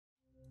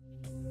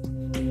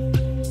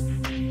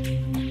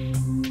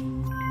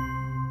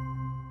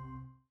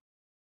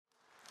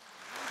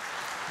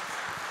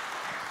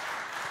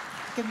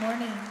Good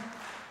morning.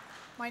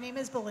 My name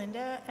is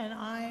Belinda, and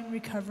I'm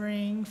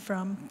recovering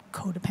from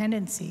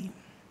codependency.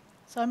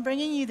 So I'm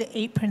bringing you the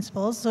 8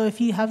 principles. So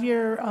if you have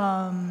your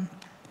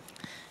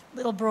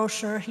little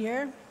brochure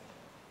here,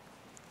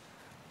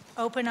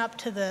 open up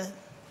to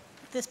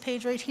this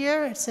page right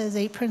here. It says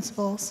 8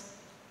 principles.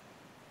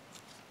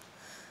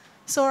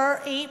 So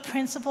our 8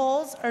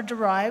 principles are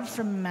derived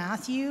from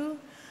Matthew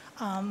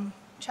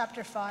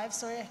chapter 5.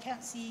 Sorry, I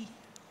can't see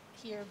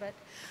here, but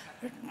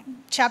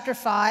chapter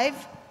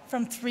 5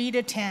 from 3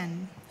 to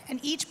 10. And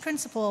each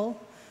principle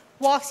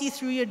walks you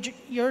through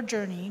your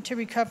journey to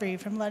recovery,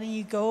 from letting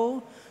you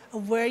go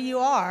of where you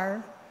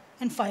are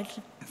and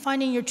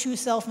finding your true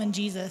self in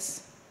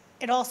Jesus.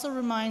 It also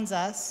reminds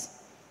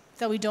us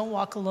that we don't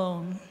walk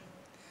alone.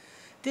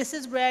 This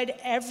is read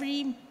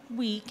every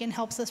week and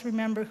helps us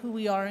remember who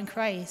we are in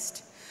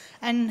Christ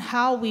and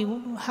how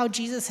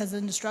Jesus has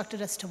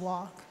instructed us to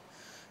walk.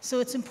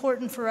 So it's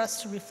important for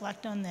us to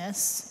reflect on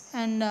this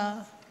and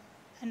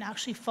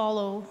actually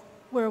follow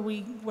where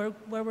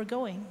we're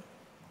going.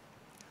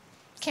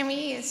 Can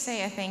we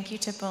say a thank you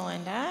to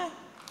Belinda?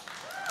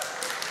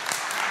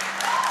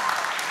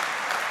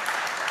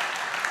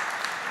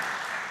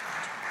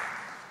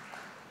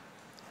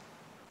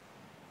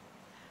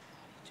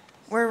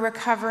 We're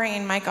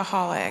recovering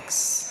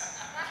micaholics.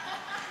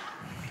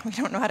 We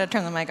don't know how to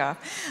turn the mic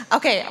off.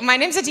 Okay, my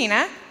name's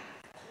Adina.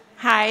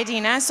 Hi,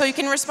 Adina. So you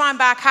can respond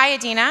back. Hi,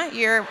 Adina.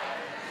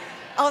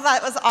 Oh,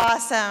 that was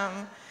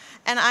awesome.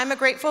 And I'm a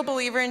grateful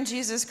believer in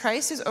Jesus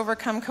Christ who's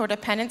overcome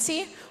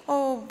codependency.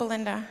 Oh,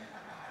 Belinda.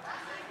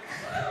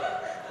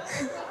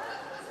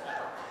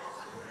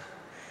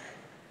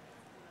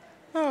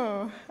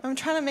 Oh, I'm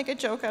trying to make a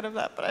joke out of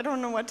that, but I don't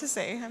know what to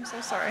say. I'm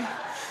so sorry.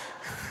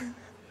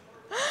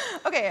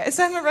 Okay,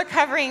 so I'm a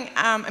recovering,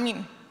 now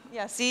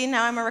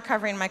I'm a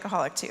recovering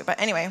micaholic too. But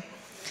anyway,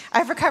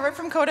 I've recovered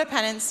from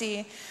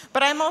codependency,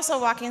 but I'm also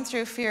walking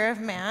through fear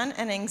of man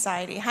and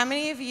anxiety. How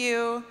many of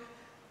you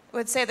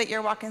would say that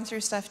you're walking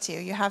through stuff too?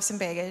 You have some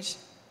baggage?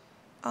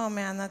 Oh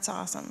man, that's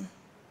awesome.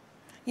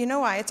 You know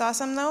why it's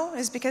awesome though?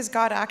 Is because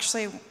God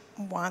actually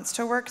wants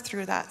to work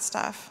through that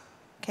stuff,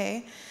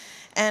 okay?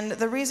 And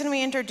the reason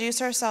we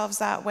introduce ourselves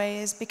that way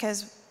is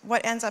because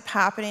what ends up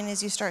happening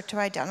is you start to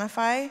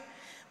identify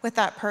with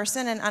that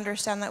person and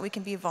understand that we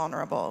can be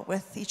vulnerable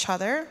with each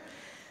other.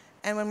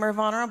 And when we're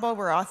vulnerable,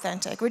 we're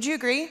authentic. Would you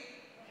agree?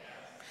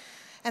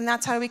 And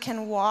that's how we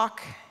can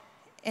walk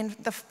in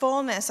the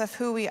fullness of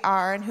who we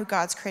are and who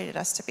God's created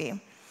us to be.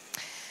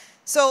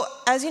 So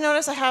as you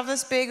notice, I have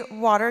this big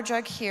water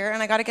jug here,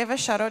 and I got to give a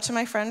shout out to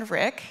my friend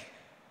Rick.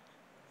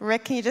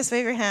 Rick, can you just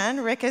wave your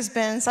hand? Rick has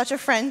been such a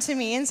friend to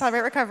me in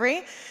Celebrate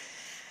Recovery.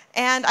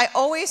 And I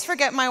always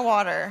forget my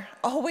water,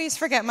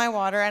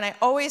 and I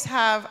always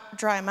have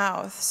dry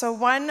mouth. So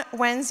one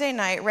Wednesday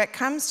night, Rick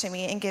comes to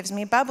me and gives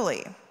me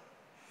bubbly.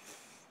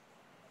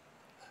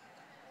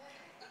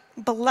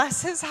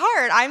 Bless his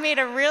heart. I made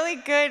a really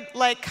good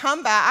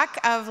comeback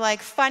of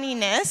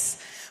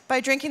funniness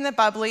by drinking the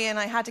bubbly, and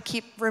I had to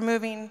keep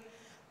removing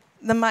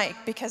the mic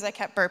because I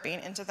kept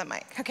burping into the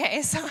mic.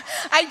 Okay, so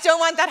I don't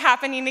want that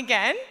happening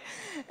again,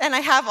 and I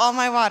have all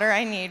my water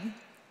I need.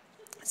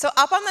 So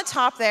up on the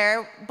top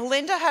there,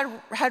 Belinda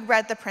had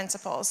read the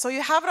principles. So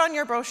you have it on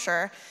your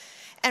brochure.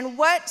 And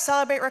what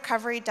Celebrate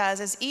Recovery does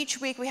is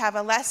each week we have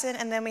a lesson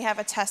and then we have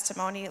a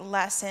testimony,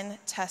 lesson,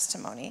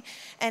 testimony.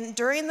 And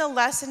during the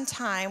lesson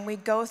time, we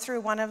go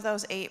through one of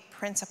those 8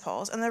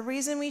 principles. And the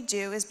reason we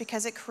do is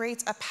because it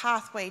creates a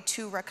pathway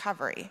to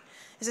recovery.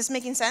 Is this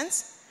making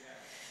sense?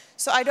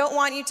 So I don't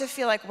want you to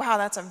feel like, wow,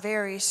 that's a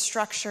very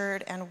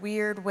structured and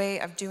weird way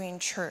of doing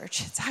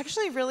church. It's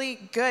actually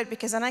really good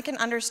because then I can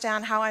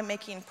understand how I'm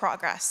making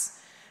progress,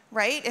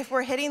 right? If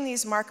we're hitting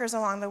these markers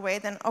along the way,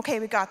 then okay,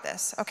 we got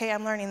this. Okay,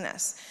 I'm learning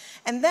this.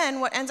 And then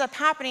what ends up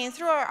happening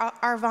through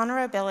our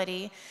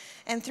vulnerability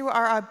and through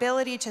our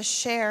ability to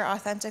share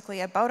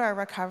authentically about our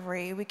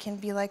recovery, we can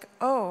be like,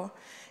 oh,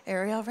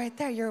 Ariel, right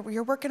there,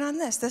 you're working on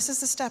this. This is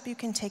the step you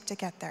can take to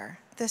get there.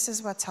 This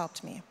is what's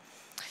helped me.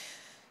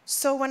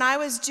 So when I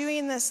was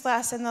doing this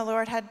lesson, the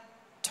Lord had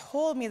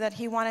told me that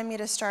he wanted me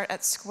to start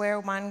at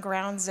square one,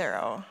 ground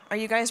zero. Are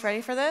you guys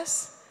ready for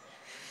this?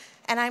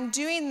 And I'm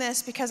doing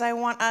this because I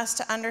want us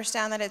to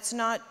understand that it's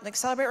not,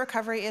 Celebrate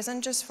Recovery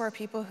isn't just for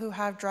people who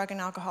have drug and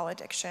alcohol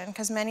addiction,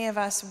 because many of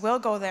us will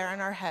go there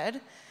in our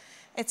head.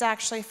 It's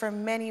actually for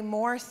many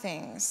more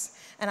things,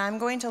 and I'm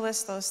going to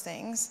list those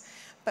things.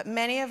 But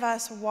many of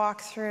us walk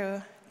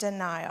through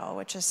denial,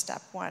 which is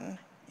step 1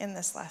 in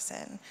this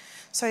lesson.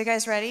 So are you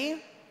guys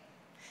ready?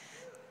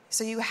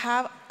 So you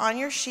have on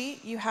your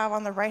sheet, you have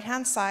on the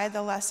right-hand side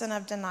the lesson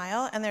of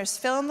denial, and there's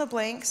fill in the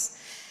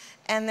blanks,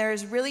 and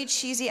there's really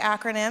cheesy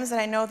acronyms that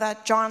I know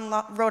that John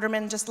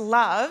Roderman just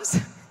loves,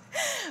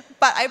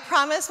 but I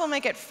promise we'll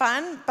make it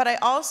fun, but I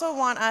also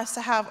want us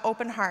to have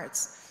open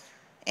hearts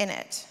in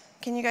it.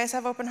 Can you guys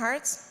have open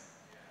hearts?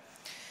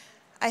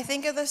 I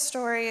think of the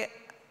story,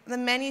 the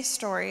many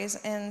stories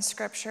in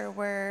Scripture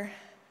where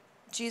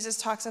Jesus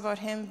talks about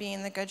him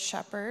being the good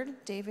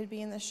shepherd, David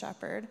being the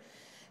shepherd.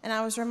 And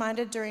I was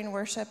reminded during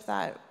worship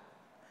that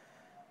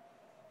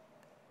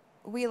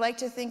we like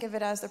to think of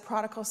it as the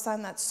prodigal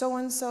son, that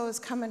so-and-so is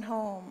coming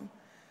home.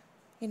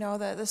 You know,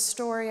 the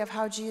story of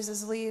how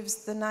Jesus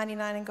leaves the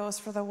 99 and goes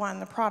for the one,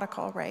 the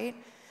prodigal, right?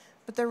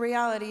 But the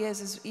reality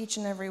is each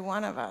and every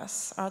one of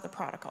us are the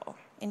prodigal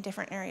in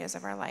different areas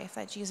of our life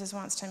that Jesus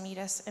wants to meet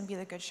us and be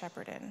the good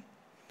shepherd in.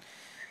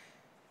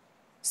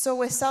 So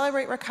with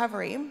Celebrate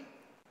Recovery,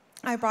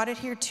 I brought it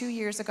here 2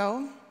 years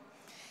ago.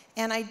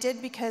 And I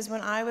did because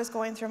when I was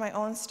going through my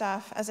own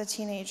stuff as a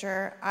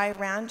teenager, I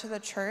ran to the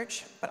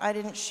church, but I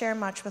didn't share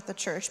much with the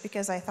church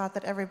because I thought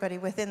that everybody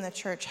within the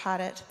church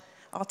had it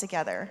all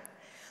together,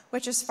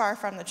 which is far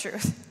from the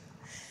truth.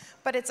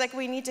 But it's like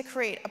we need to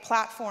create a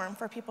platform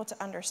for people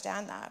to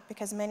understand that,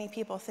 because many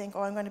people think,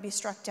 oh, I'm going to be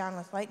struck down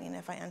with lightning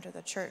if I enter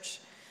the church.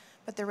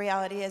 But the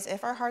reality is,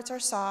 if our hearts are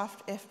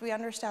soft, if we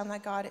understand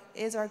that God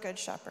is our good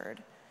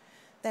shepherd,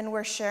 then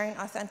we're sharing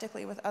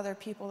authentically with other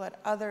people that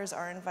others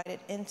are invited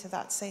into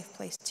that safe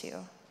place too.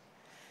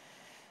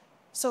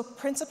 So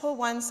principle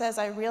 1 says,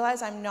 I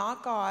realize I'm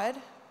not God.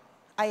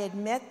 I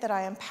admit that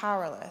I am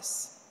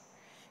powerless.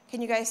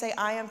 Can you guys say,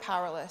 I am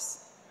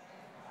powerless?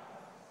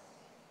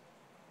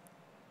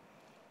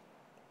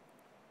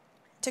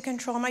 To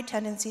control my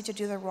tendency to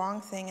do the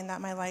wrong thing and that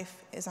my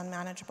life is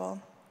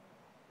unmanageable.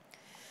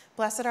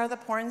 Blessed are the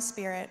poor in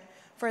spirit,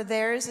 for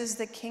theirs is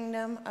the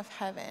kingdom of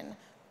heaven.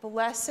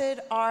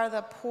 Blessed are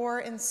the poor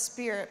in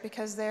spirit,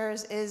 because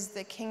theirs is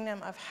the kingdom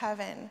of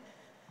heaven.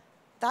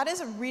 That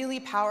is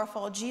really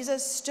powerful.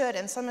 Jesus stood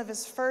in some of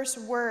his first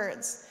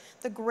words,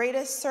 the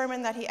greatest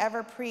sermon that he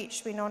ever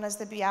preached, we know as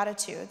the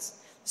Beatitudes,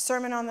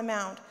 Sermon on the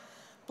Mount.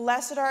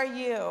 Blessed are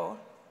you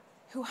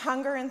who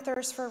hunger and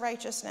thirst for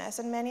righteousness.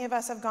 And many of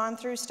us have gone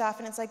through stuff,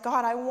 and it's like,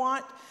 God, I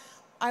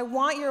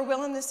want your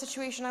will in this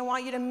situation. I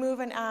want you to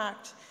move and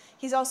act.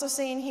 He's also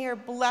saying here,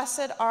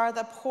 blessed are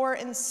the poor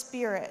in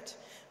spirit,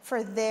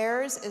 for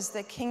theirs is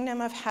the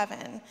kingdom of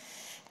heaven.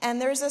 And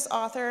there's this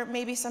author,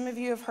 maybe some of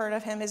you have heard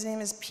of him. His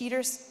name is Peter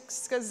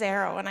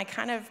Scazzaro, and I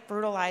kind of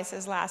brutalize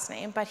his last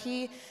name, but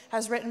he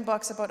has written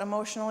books about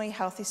emotionally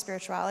healthy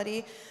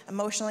spirituality,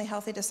 emotionally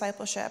healthy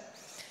discipleship.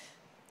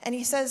 And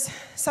he says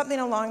something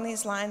along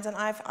these lines, and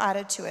I've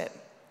added to it.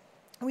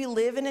 We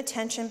live in a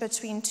tension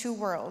between two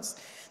worlds.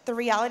 The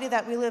reality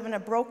that we live in a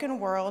broken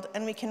world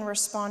and we can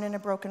respond in a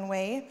broken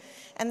way.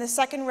 And the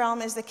second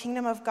realm is the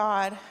kingdom of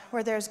God,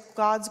 where there's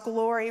God's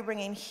glory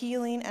bringing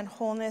healing and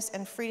wholeness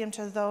and freedom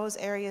to those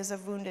areas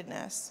of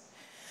woundedness.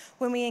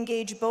 When we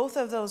engage both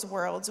of those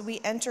worlds,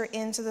 we enter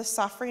into the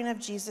suffering of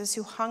Jesus,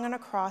 who hung on a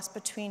cross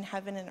between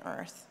heaven and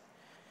earth.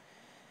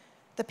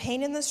 The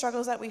pain and the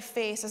struggles that we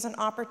face is an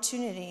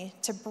opportunity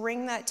to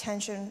bring that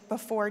tension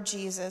before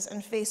Jesus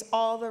and face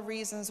all the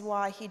reasons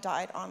why he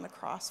died on the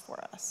cross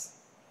for us.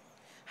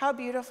 How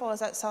beautiful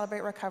is that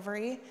Celebrate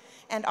Recovery?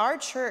 And our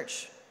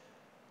church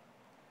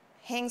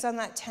hangs on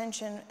that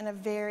tension in a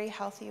very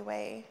healthy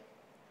way.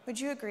 Would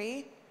you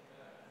agree?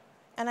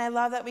 And I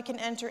love that we can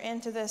enter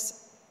into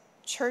this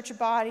church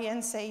body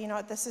and say, you know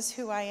what, this is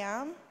who I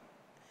am.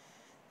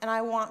 And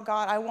I want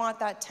God, I want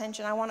that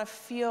tension. I want to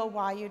feel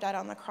why you died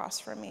on the cross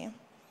for me.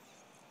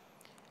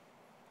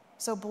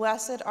 So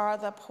blessed are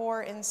the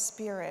poor in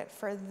spirit,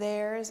 for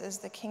theirs is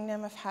the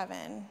kingdom of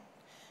heaven.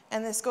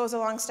 And this goes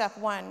along step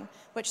 1,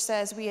 which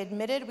says we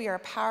admitted we are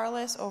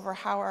powerless over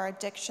how our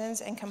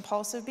addictions and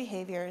compulsive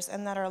behaviors,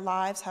 and that our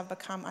lives have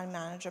become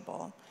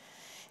unmanageable.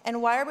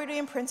 And why are we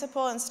doing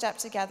principle and step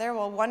together?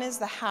 Well, one is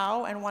the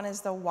how and one is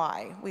the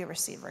why we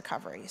receive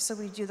recovery. So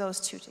we do those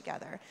two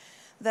together.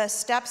 The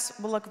steps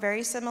will look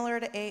very similar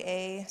to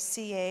AA,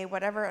 CA,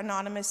 whatever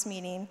anonymous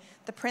meeting.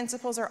 The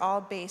principles are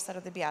all based out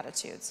of the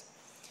Beatitudes.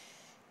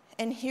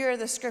 And here,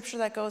 the scripture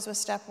that goes with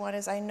step 1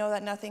 is, I know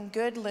that nothing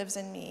good lives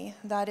in me,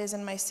 that is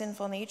in my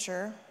sinful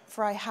nature,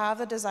 for I have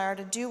the desire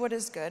to do what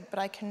is good, but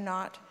I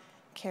cannot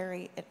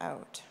carry it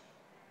out.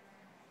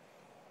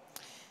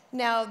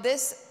 Now,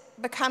 this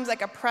becomes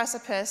like a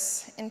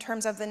precipice in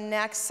terms of the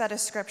next set of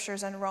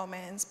scriptures in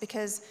Romans,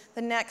 because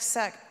the next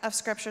set of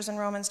scriptures in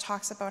Romans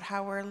talks about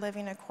how we're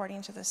living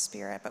according to the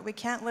Spirit, but we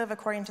can't live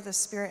according to the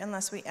Spirit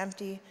unless we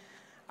empty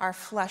our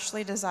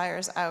fleshly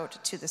desires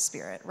out to the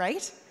Spirit,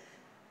 right?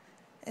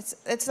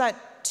 It's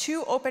that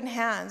two open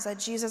hands that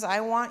Jesus, I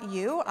want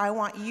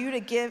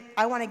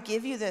to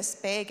give you this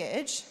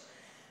baggage,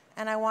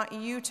 and I want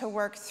you to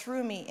work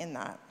through me in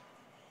that.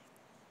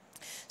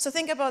 So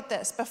think about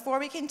this. Before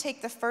we can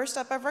take the first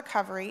step of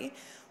recovery,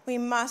 we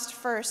must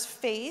first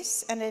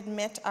face and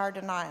admit our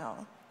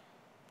denial.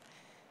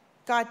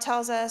 God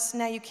tells us,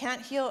 now you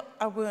can't heal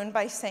a wound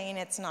by saying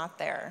it's not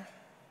there.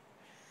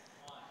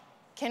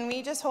 Can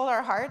we just hold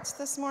our hearts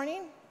this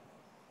morning?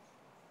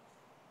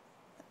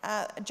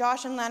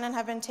 Josh and Lennon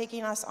have been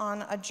taking us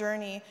on a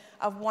journey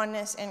of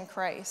oneness in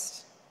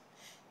Christ,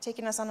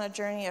 taking us on a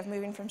journey of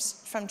moving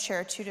from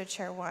chair 2 to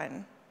chair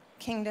 1,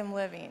 kingdom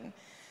living.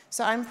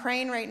 So I'm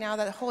praying right now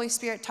that the Holy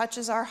Spirit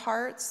touches our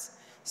hearts,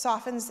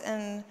 softens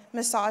and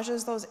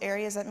massages those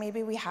areas that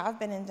maybe we have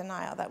been in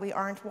denial, that we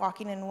aren't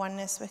walking in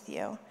oneness with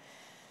you.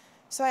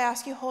 So I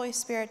ask you, Holy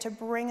Spirit, to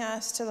bring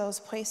us to those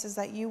places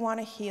that you want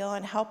to heal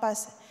and help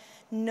us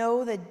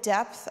know the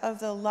depth of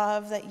the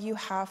love that you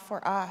have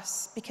for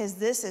us, because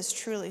this is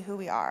truly who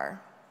we are.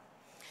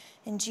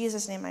 In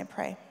Jesus' name I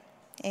pray.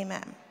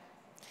 Amen.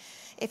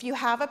 If you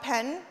have a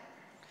pen,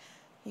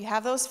 you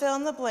have those fill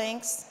in the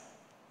blanks.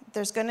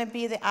 There's going to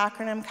be the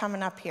acronym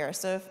coming up here.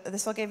 So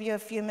this will give you a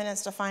few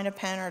minutes to find a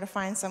pen or to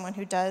find someone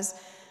who does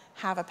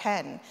have a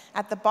pen.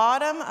 At the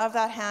bottom of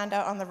that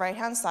handout on the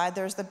right-hand side,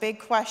 there's the big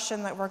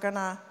question that we're going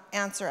to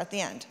answer at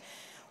the end.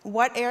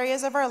 What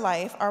areas of our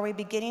life are we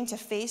beginning to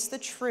face the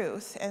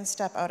truth and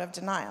step out of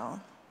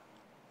denial?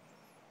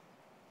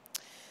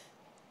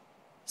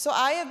 So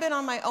I have been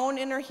on my own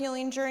inner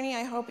healing journey.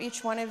 I hope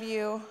each one of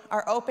you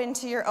are open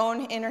to your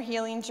own inner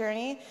healing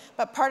journey.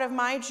 But part of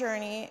my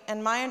journey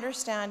and my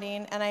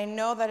understanding, and I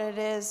know that it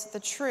is the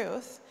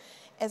truth,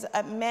 is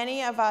that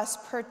many of us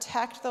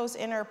protect those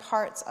inner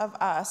parts of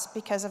us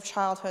because of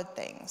childhood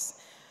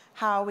things.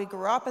 How we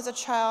grew up as a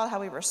child,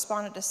 how we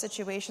responded to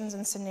situations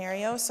and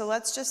scenarios. So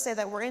let's just say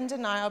that we're in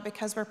denial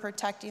because we're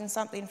protecting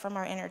something from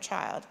our inner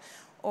child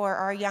or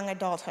our young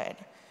adulthood.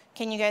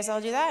 Can you guys all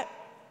do that?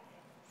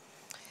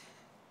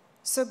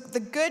 So the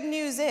good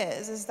news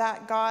is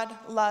that God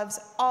loves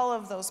all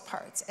of those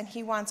parts, and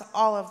he wants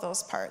all of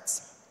those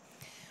parts.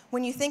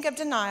 When you think of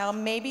denial,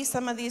 maybe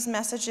some of these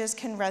messages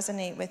can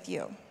resonate with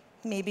you.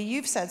 Maybe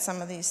you've said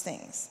some of these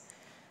things.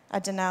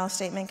 A denial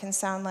statement can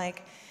sound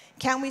like,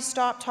 can we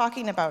stop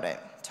talking about it?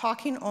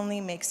 Talking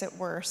only makes it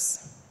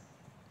worse.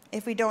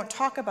 If we don't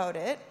talk about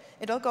it,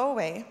 it'll go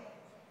away.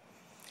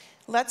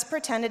 Let's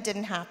pretend it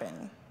didn't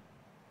happen.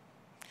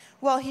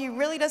 Well, he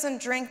really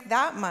doesn't drink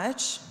that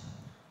much.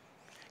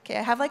 Okay,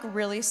 I have like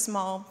really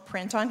small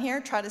print on here,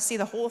 try to see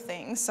the whole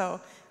thing, so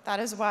that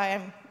is why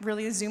I'm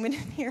really zooming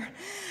in here.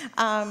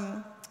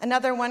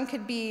 Another one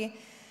could be,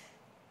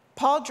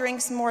 Paul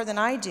drinks more than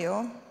I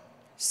do.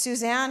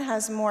 Suzanne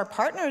has more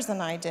partners than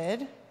I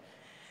did.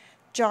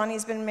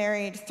 Johnny's been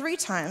married 3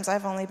 times,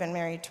 I've only been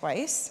married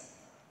twice.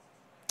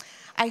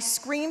 I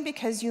scream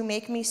because you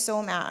make me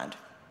so mad.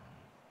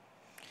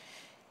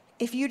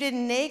 If you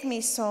didn't nag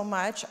me so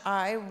much,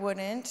 I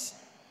wouldn't.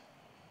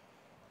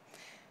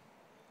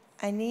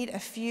 I need a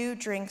few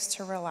drinks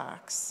to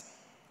relax.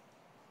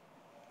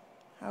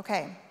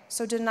 Okay,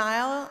 so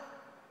denial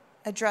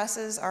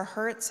addresses our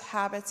hurts,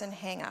 habits, and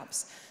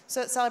hang-ups.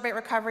 So at Celebrate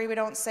Recovery, we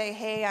don't say,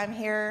 hey, I'm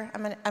here,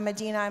 I'm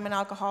Adina, I'm an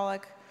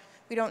alcoholic.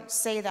 We don't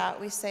say that.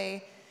 We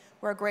say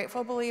we're a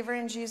grateful believer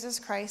in Jesus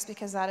Christ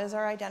because that is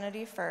our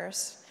identity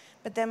first.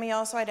 But then we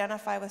also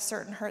identify with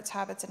certain hurts,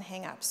 habits, and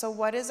hang-ups. So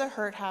what is a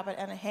hurt, habit,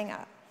 and a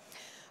hang-up?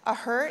 A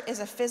hurt is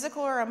a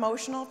physical or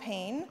emotional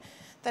pain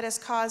that is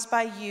caused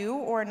by you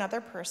or another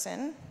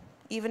person,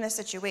 even a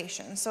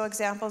situation. So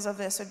examples of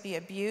this would be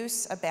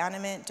abuse,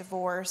 abandonment,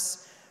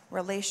 divorce,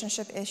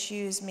 relationship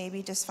issues,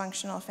 maybe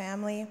dysfunctional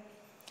family.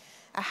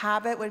 A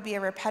habit would be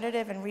a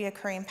repetitive and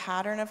reoccurring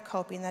pattern of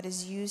coping that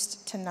is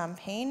used to numb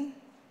pain.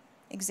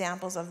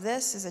 Examples of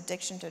this is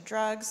addiction to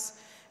drugs,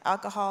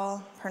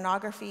 alcohol,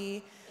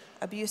 pornography,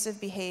 abusive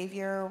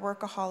behavior,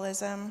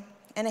 workaholism.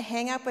 And a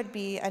hang-up would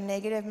be a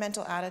negative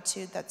mental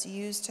attitude that's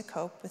used to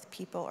cope with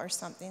people or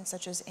something,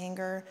 such as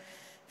anger,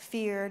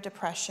 fear,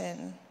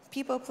 depression,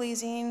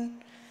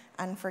 people-pleasing,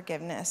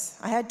 unforgiveness.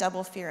 I had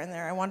double fear in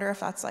there. I wonder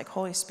if that's like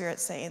Holy Spirit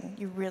saying,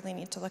 you really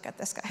need to look at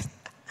this guy.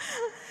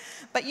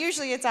 But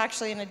usually it's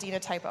actually an Adina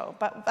typo,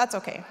 but that's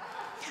okay.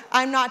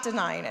 I'm not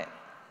denying it.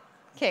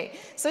 Okay,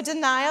 so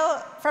denial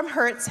from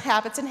hurts,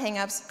 habits, and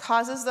hang-ups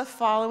causes the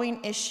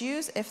following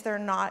issues if they're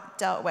not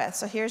dealt with.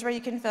 So here's where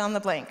you can fill in the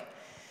blank.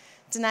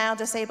 Denial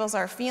disables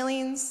our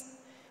feelings.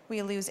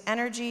 We lose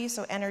energy,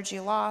 so energy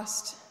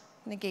lost,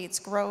 negates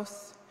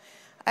growth,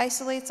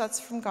 isolates us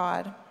from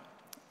God,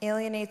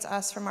 alienates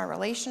us from our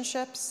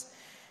relationships,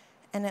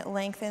 and it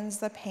lengthens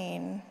the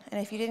pain. And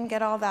if you didn't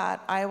get all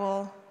that, I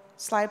will,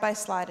 slide by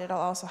slide, it'll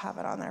also have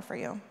it on there for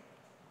you.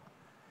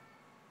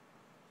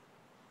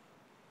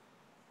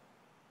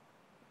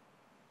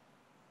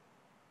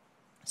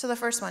 So the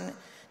first one,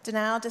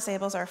 denial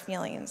disables our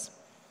feelings.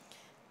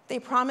 They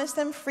promise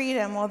them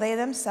freedom while they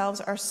themselves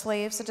are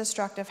slaves to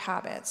destructive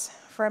habits.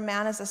 For a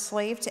man is a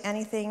slave to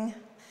anything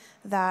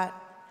that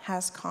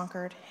has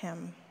conquered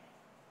him.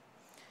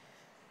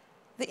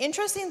 The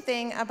interesting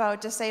thing about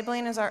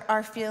disabling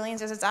our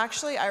feelings is it's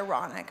actually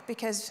ironic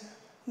because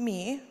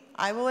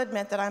I will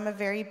admit that I'm a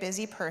very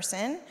busy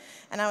person.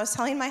 And I was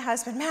telling my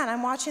husband, man,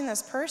 I'm watching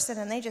this person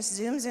and they just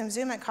zoom, zoom,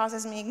 zoom. It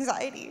causes me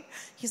anxiety.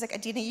 He's like,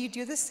 Adina, you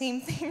do the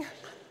same thing.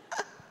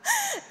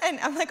 And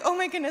I'm like, oh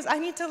my goodness, I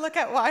need to look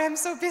at why I'm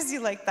so busy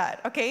like that,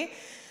 okay?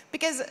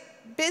 Because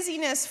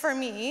busyness for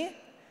me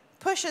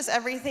pushes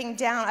everything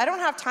down. I don't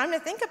have time to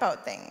think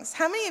about things.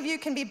 How many of you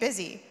can be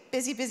busy?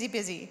 Busy, busy,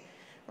 busy,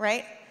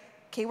 right?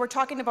 Okay, we're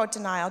talking about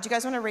denial. Do you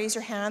guys want to raise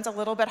your hands a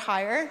little bit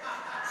higher?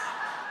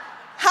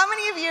 How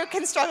many of you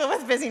can struggle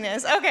with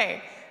busyness?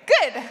 Okay,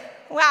 good.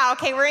 Wow,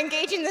 okay, we're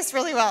engaging this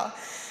really well.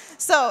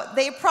 So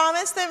they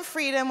promise them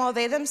freedom while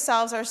they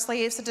themselves are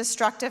slaves to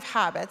destructive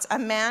habits. A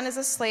man is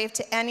a slave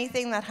to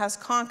anything that has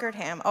conquered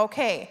him.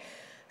 Okay,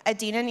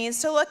 Adina needs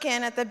to look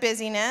in at the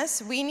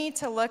busyness. We need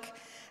to look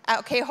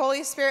Okay,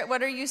 Holy Spirit,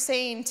 what are you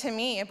saying to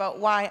me about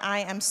why I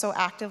am so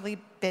actively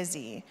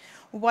busy?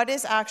 What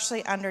is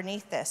actually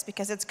underneath this?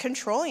 Because it's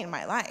controlling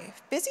my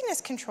life.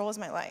 Busyness controls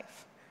my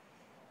life.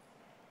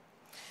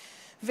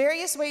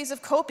 Various ways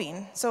of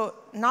coping. So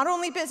not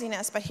only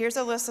busyness, but here's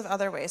a list of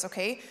other ways,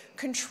 okay?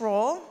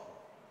 Control,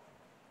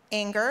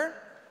 anger,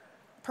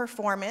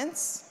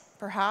 performance.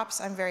 Perhaps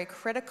I'm very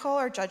critical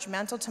or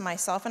judgmental to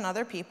myself and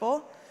other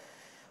people.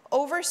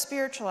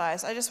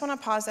 Over-spiritualize. I just want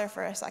to pause there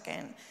for a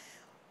second.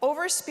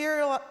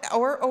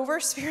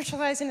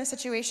 Over-spiritualizing a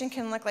situation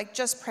can look like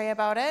just pray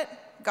about it,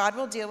 God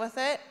will deal with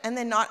it, and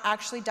then not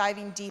actually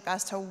diving deep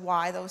as to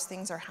why those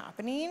things are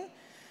happening.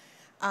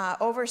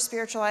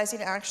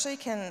 Over-spiritualizing actually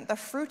the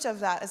fruit of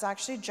that is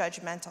actually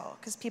judgmental,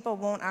 because people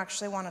won't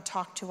actually want to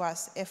talk to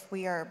us if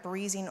we are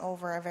breezing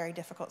over a very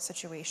difficult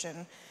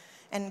situation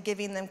and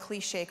giving them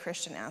cliche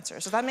Christian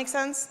answers. Does that make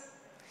sense?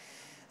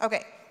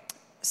 Okay.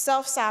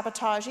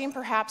 Self-sabotaging,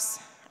 perhaps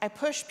I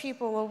push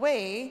people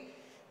away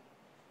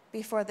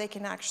before they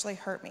can actually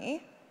hurt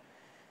me.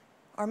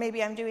 Or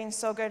maybe I'm doing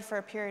so good for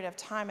a period of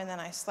time and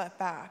then I slip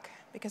back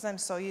because I'm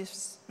so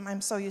used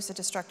to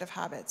destructive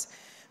habits.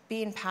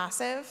 Being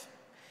passive,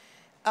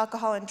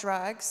 alcohol and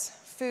drugs,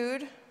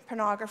 food,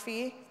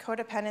 pornography,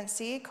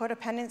 codependency.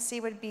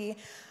 Codependency would be,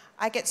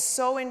 I get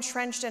so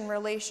entrenched in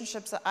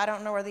relationships that I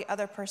don't know where the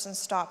other person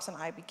stops and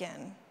I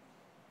begin.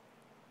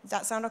 Does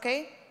that sound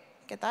okay?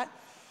 Get that?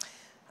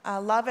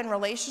 Love and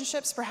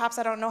relationships, perhaps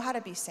I don't know how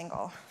to be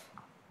single.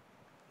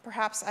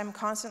 Perhaps I'm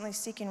constantly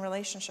seeking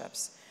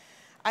relationships.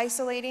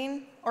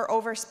 Isolating or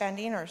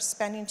overspending or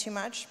spending too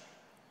much.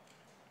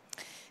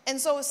 And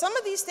so some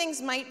of these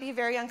things might be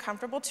very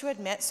uncomfortable to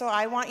admit, so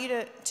I want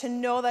you to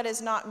know that is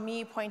not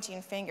me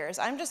pointing fingers.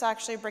 I'm just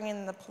actually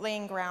bringing the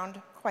playing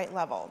ground quite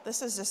level.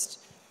 This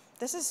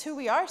is who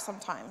we are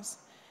sometimes.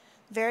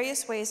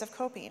 Various ways of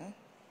coping.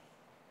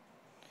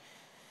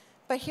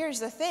 But here's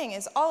the thing,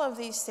 is all of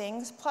these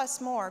things,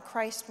 plus more,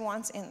 Christ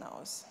wants in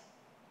those.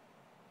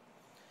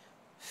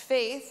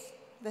 Faith,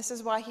 this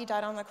is why he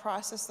died on the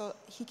cross, is so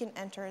he can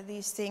enter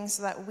these things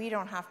so that we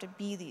don't have to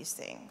be these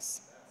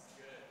things.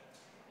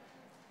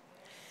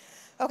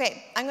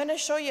 Okay, I'm going to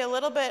show you a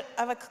little bit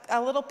of a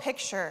little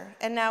picture.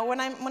 And now when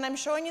I'm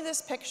showing you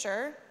this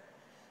picture,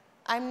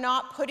 I'm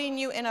not putting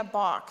you in a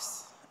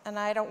box. And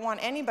I don't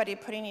want anybody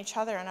putting each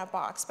other in a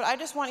box. But I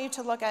just want you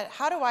to look at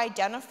how to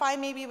identify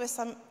maybe with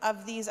some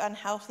of these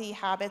unhealthy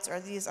habits or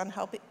these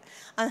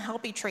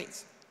unhealthy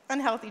traits.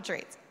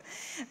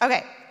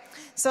 Okay,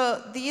 so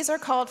these are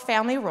called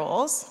family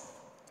roles.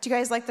 Do you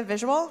guys like the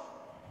visual?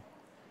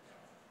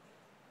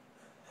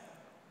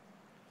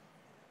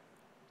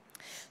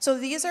 So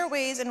these are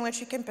ways in which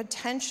you can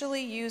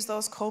potentially use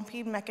those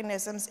coping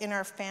mechanisms in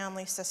our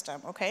family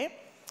system, okay?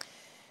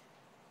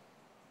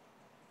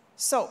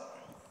 So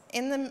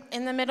in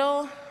the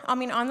middle,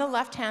 on the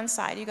left-hand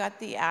side, you got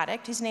the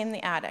addict. He's named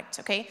the addict,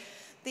 okay?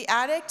 The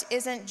addict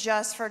isn't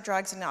just for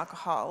drugs and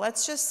alcohol.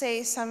 Let's just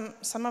say some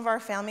of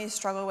our families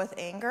struggle with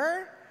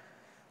anger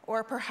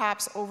or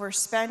perhaps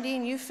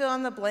overspending. You fill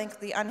in the blank,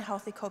 the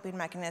unhealthy coping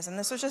mechanism.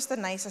 This was just the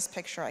nicest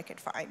picture I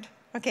could find,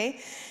 okay?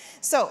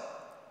 So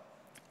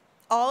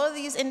all of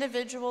these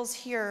individuals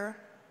here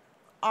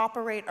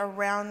operate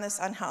around this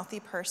unhealthy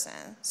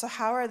person. So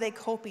how are they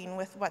coping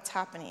with what's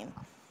happening?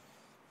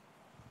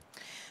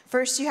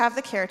 First, you have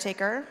the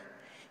caretaker.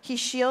 He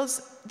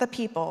shields the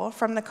people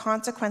from the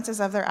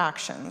consequences of their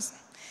actions.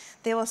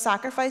 They will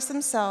sacrifice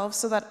themselves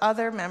so that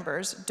other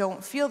members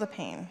don't feel the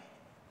pain.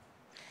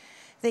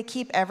 They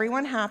keep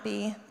everyone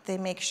happy. They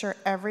make sure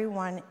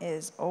everyone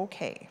is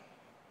okay.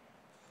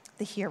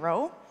 The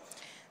hero,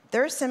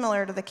 they're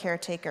similar to the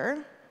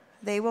caretaker.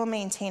 They will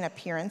maintain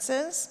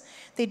appearances.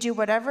 They do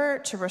whatever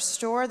to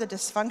restore the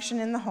dysfunction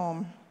in the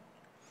home.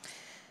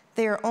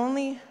 They are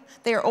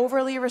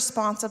overly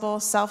responsible,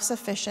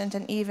 self-sufficient,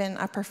 and even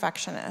a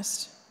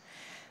perfectionist.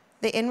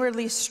 They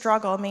inwardly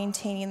struggle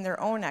maintaining their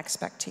own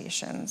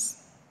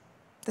expectations.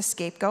 The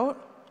scapegoat,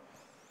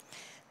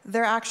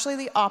 they're actually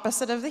the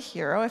opposite of the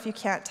hero, if you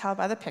can't tell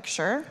by the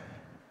picture.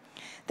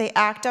 They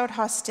act out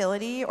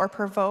hostility or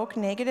provoke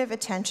negative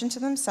attention to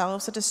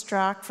themselves to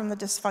distract from the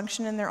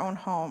dysfunction in their own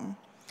home.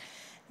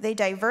 They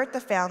divert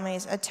the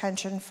family's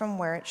attention from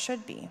where it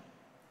should be.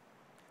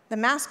 The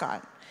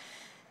mascot,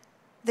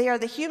 they are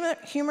the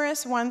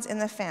humorous ones in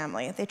the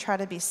family. They try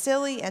to be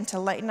silly and to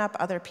lighten up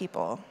other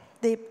people.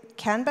 They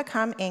can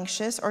become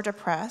anxious or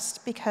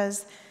depressed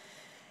because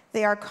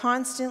they are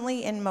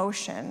constantly in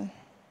motion.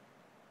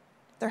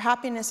 Their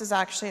happiness is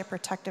actually a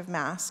protective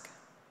mask.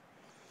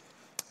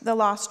 The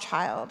lost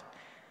child.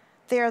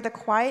 They are the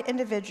quiet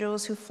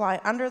individuals who fly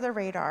under the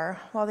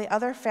radar while the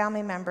other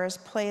family members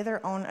play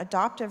their own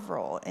adoptive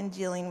role in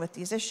dealing with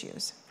these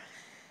issues.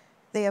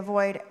 They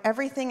avoid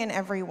everything and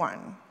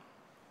everyone.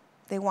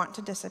 They want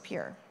to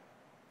disappear.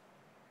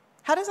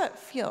 How does that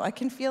feel? I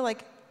can feel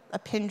like a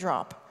pin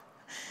drop.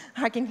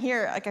 I can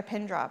hear like a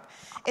pin drop.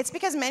 It's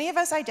because many of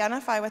us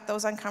identify with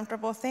those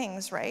uncomfortable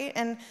things, right?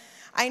 And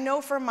I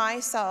know for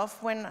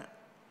myself,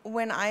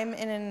 when I'm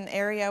in an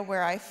area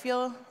where I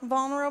feel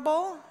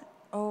vulnerable,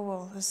 oh,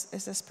 well, is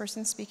this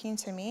person speaking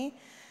to me?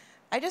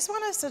 I just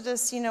want us to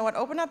just,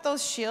 open up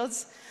those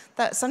shields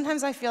that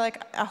sometimes I feel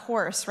like a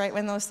horse, right?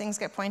 When those things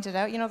get pointed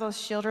out, those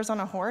shielders on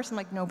a horse, I'm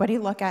like, nobody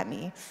look at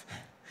me.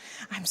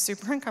 I'm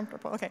super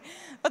uncomfortable, okay.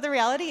 But the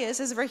reality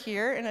is we're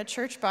here in a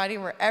church body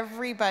where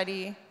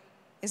everybody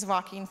is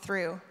walking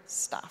through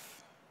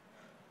stuff,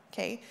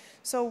 okay?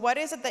 So what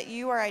is it that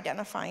you are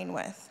identifying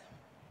with?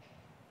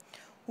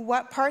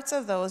 What parts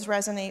of those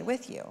resonate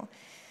with you?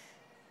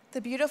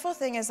 The beautiful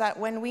thing is that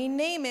when we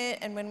name it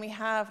and when we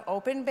have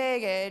open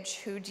baggage,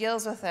 who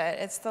deals with it?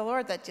 It's the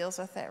Lord that deals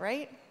with it,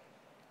 right?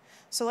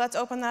 So let's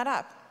open that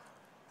up.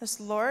 This,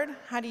 Lord,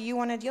 how do you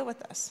want to deal with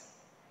this?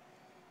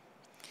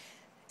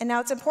 And now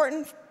it's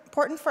important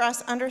for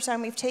us to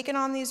understand we've taken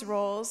on these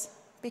roles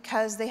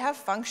because they have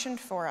functioned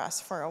for us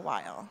for a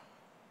while.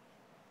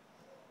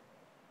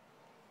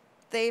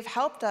 They've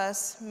helped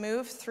us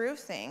move through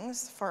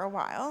things for a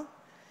while,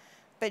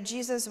 but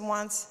Jesus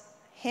wants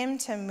him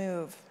to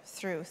move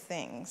through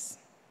things,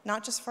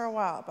 not just for a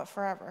while, but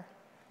forever.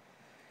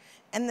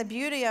 And the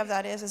beauty of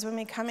that is when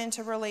we come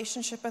into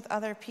relationship with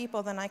other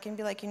people, then I can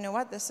be like, you know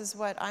what, this is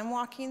what I'm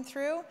walking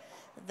through.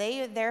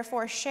 They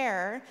therefore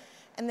share.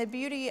 And the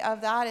beauty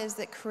of that is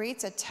that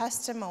creates a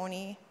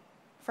testimony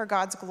for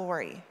God's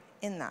glory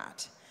in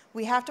that.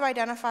 We have to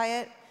identify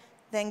it,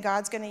 then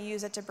God's going to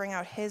use it to bring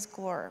out his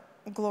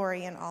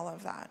glory in all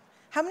of that.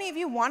 How many of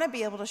you want to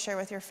be able to share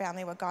with your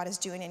family what God is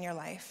doing in your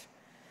life?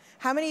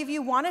 How many of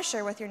you want to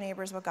share with your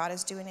neighbors what God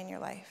is doing in your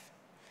life?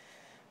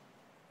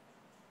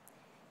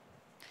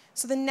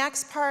 So the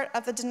next part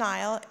of the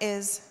denial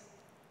is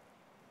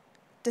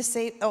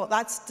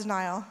that's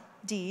denial.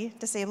 D,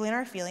 disabling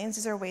our feelings.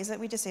 These are ways that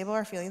we disable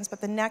our feelings.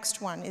 But the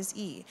next one is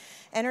E,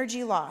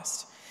 energy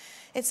lost.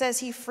 It says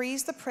he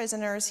frees the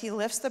prisoners. He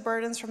lifts the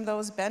burdens from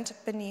those bent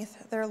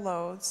beneath their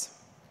loads.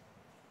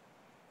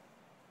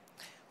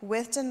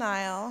 With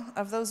denial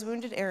of those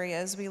wounded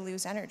areas, we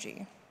lose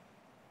energy,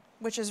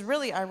 which is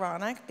really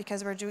ironic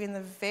because we're doing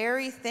the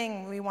very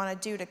thing we want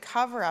to do to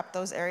cover up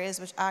those areas,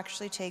 which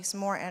actually takes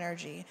more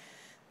energy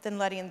than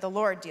letting the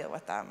Lord deal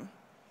with them.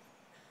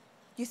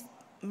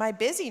 My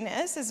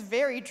busyness is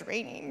very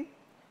draining,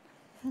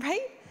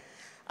 right?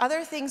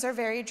 Other things are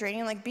very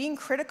draining, like being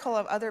critical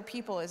of other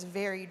people is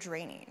very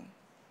draining.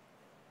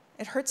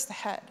 It hurts the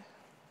head,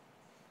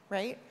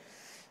 right?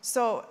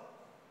 So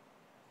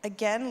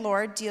again,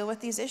 Lord, deal with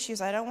these issues.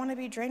 I don't want to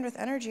be drained with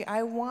energy.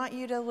 I want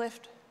you to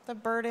lift the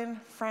burden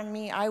from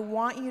me. I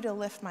want you to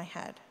lift my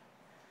head.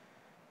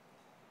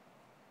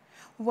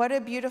 What a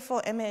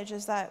beautiful image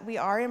is that we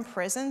are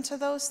imprisoned to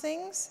those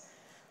things,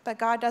 but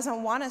God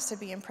doesn't want us to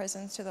be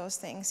imprisoned to those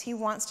things. He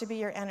wants to be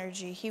your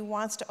energy. He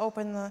wants to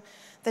open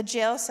the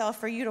jail cell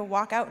for you to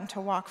walk out and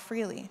to walk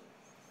freely.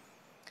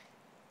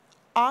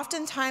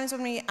 Oftentimes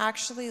when we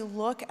actually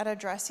look at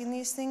addressing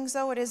these things,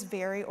 though, it is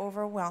very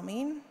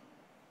overwhelming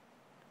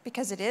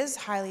because it is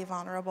highly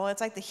vulnerable. It's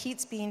like the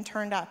heat's being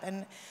turned up.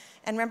 And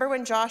remember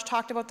when Josh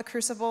talked about the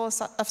crucible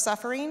of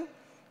suffering?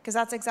 Because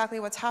that's exactly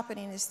what's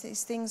happening, is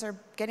these things are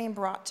getting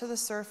brought to the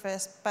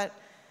surface, but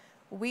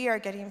we are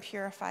getting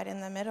purified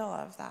in the middle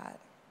of that.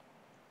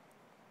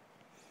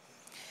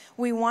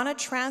 We want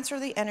to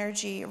transfer the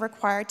energy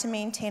required to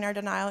maintain our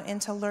denial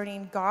into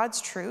learning God's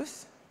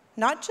truth,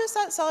 not just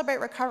at Celebrate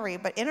Recovery,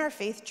 but in our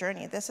faith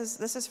journey. This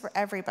is for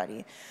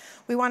everybody.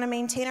 We want to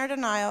maintain our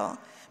denial,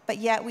 but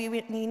yet we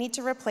need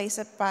to replace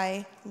it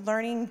by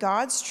learning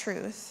God's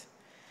truth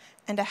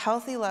and a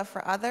healthy love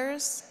for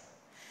others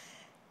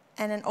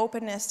and an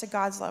openness to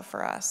God's love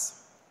for us.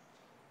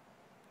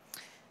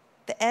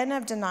 The N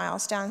of denial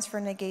stands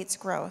for negates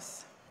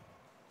growth.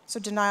 So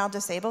denial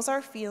disables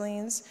our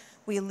feelings,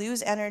 we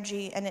lose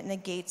energy, and it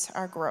negates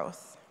our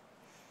growth.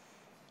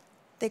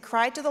 They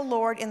cried to the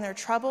Lord in their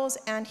troubles,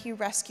 and he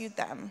rescued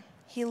them.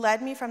 He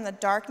led me from the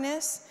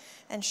darkness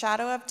and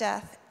shadow of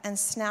death and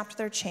snapped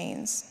their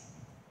chains.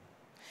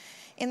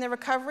 In the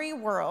recovery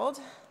world,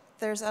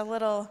 there's a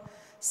little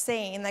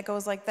saying that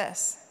goes like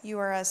this: you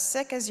are as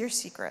sick as your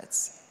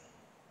secrets.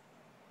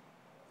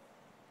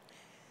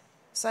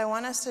 So I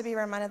want us to be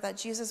reminded that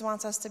Jesus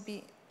wants us to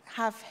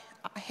have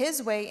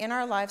his way in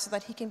our lives so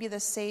that he can be the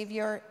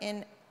Savior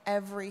in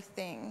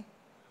everything.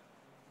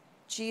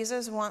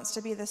 Jesus wants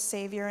to be the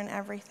Savior in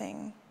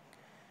everything.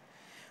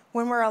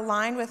 When we're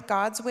aligned with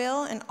God's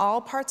will in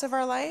all parts of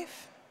our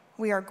life,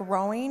 we are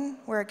growing,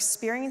 we're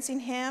experiencing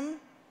him.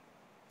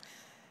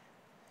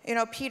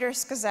 Peter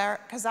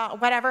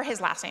Skazar, whatever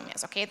his last name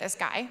is, okay, this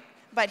guy.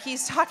 But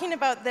he's talking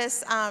about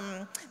this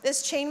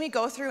chain we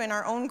go through in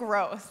our own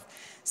growth.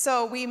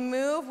 So we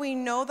move, we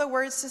know the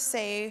words to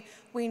say,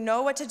 we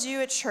know what to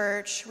do at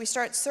church, we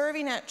start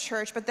serving at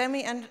church, but then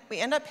we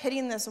end up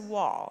hitting this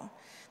wall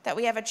that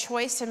we have a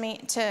choice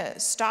to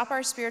stop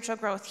our spiritual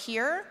growth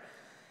here.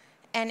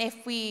 And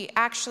if we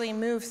actually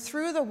move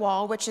through the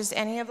wall, which is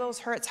any of those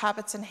hurts,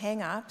 habits, and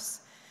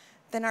hang-ups,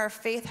 then our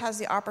faith has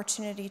the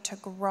opportunity to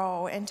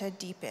grow and to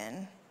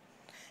deepen.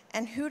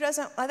 And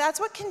that's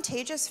what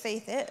contagious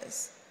faith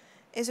is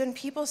when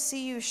people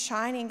see you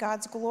shining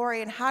God's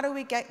glory. And how do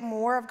we get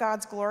more of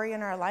God's glory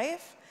in our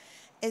life?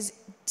 is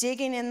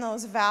digging in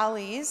those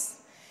valleys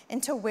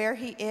into where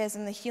he is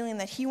and the healing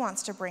that he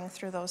wants to bring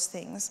through those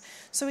things.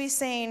 So he's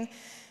saying,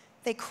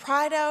 they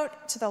cried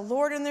out to the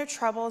Lord in their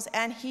troubles,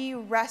 and he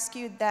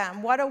rescued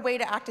them. What a way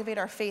to activate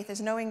our faith,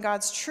 is knowing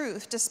God's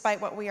truth despite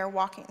what we are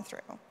walking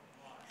through.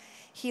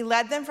 He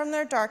led them from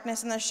their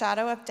darkness and the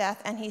shadow of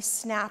death, and he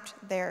snapped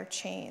their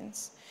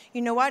chains.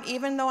 You know what?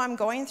 Even though I'm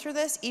going through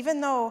this,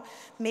 even though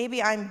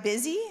maybe I'm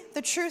busy,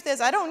 the truth is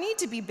I don't need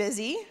to be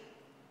busy.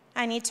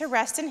 I need to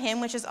rest in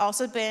him, which has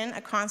also been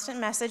a constant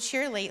message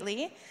here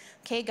lately.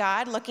 Okay,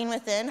 God, looking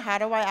within, how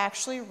do I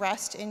actually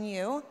rest in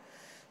you?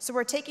 So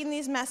we're taking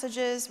these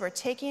messages, we're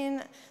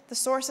taking the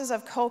sources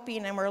of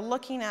coping, and we're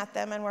looking at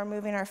them, and we're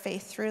moving our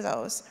faith through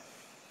those.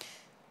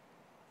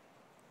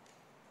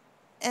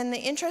 And the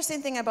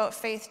interesting thing about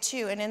faith,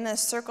 too, and in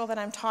this circle that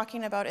I'm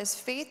talking about, is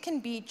faith can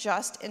be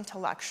just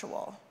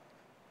intellectual.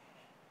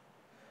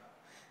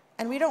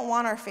 And we don't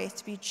want our faith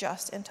to be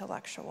just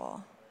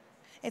intellectual.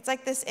 It's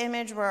like this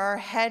image where our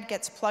head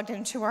gets plugged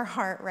into our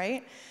heart,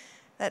 right?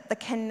 That the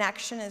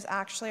connection is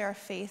actually our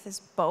faith is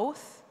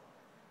both.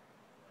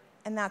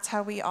 And that's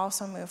how we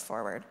also move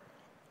forward.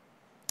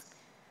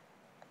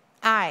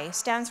 I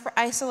stands for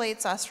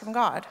isolates us from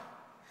God.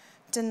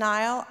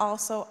 Denial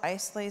also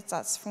isolates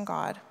us from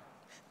God.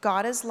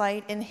 God is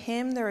light. In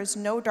him there is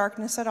no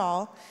darkness at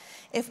all.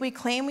 If we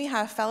claim we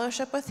have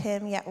fellowship with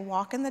him, yet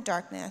walk in the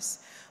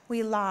darkness,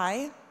 we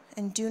lie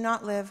and do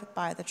not live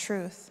by the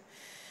truth.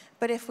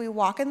 But if we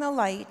walk in the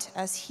light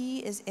as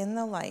he is in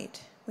the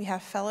light, we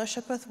have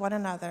fellowship with one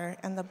another,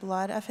 and the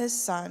blood of his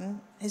son,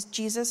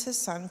 Jesus his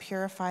son,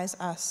 purifies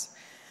us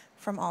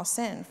from all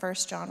sin. 1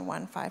 John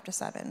 1,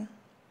 5-7.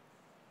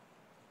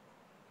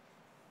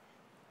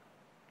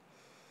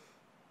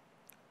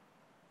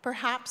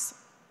 Perhaps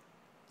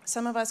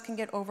some of us can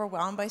get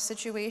overwhelmed by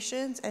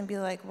situations and be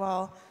like,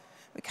 well,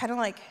 we kind of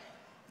like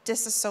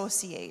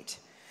disassociate,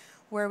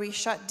 where we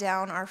shut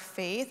down our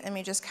faith and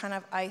we just kind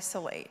of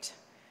isolate.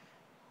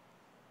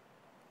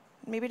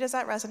 Maybe does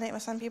that resonate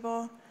with some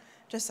people?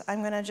 I'm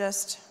going to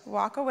just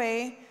walk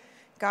away.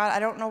 God, I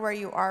don't know where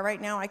you are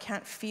right now. I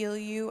can't feel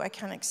you. I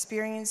can't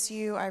experience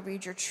you. I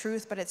read your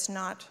truth, but it's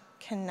not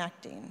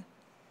connecting.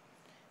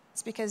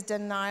 It's because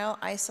denial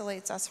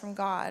isolates us from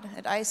God.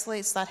 It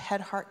isolates that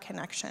head-heart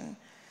connection.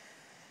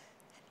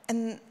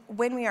 And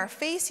when we are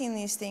facing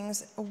these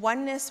things,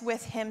 oneness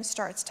with him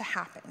starts to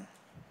happen.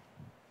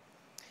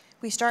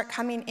 We start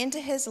coming into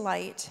his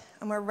light,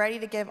 and we're ready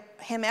to give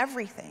him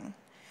everything.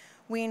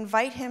 We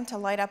invite him to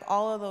light up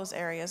all of those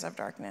areas of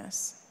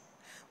darkness.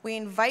 We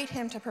invite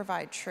him to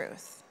provide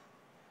truth.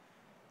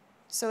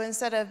 So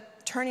instead of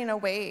turning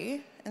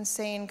away and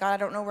saying, God, I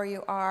don't know where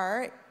you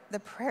are, the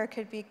prayer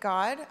could be,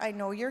 God, I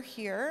know you're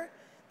here.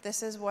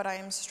 This is what I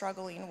am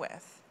struggling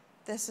with.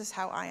 This is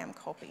how I am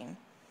coping.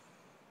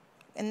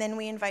 And then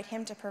we invite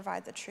him to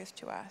provide the truth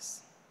to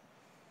us.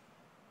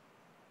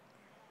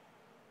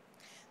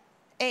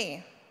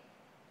 A,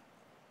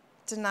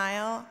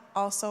 denial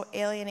also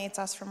alienates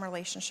us from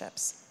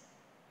relationships.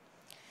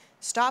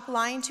 Stop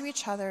lying to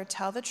each other,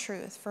 tell the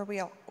truth, for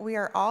we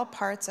are all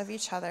parts of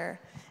each other,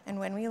 and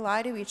when we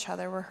lie to each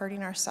other, we're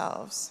hurting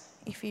ourselves.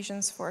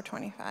 Ephesians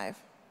 4:25.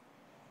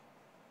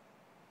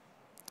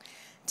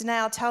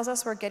 Denial tells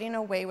us we're getting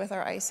away with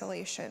our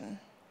isolation.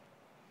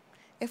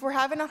 If we're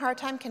having a hard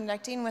time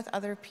connecting with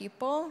other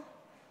people,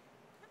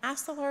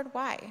 ask the Lord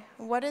why.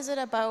 What is it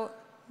about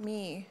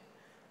me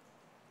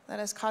that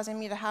is causing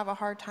me to have a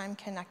hard time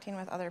connecting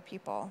with other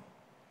people?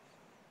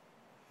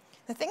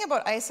 The thing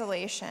about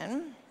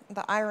isolation,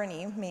 the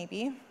irony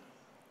maybe,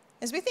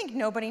 is we think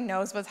nobody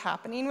knows what's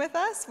happening with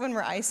us when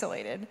we're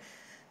isolated.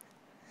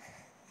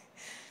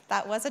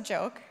 That was a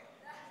joke,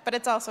 but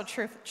it's also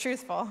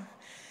truthful.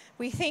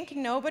 We think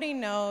nobody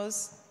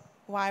knows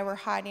why we're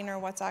hiding or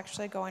what's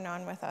actually going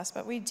on with us,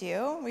 but we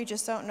do. We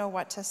just don't know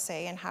what to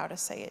say and how to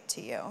say it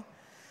to you.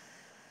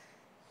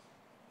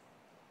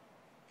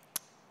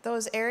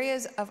 Those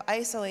areas of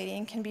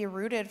isolating can be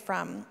rooted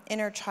from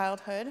inner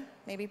childhood.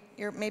 Maybe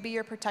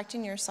you're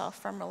protecting yourself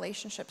from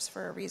relationships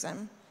for a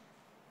reason.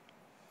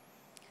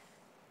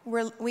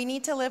 We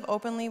need to live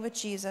openly with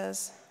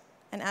Jesus,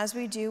 and as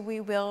we do, we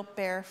will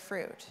bear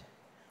fruit.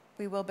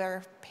 We will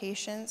bear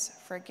patience,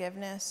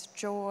 forgiveness,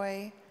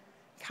 joy,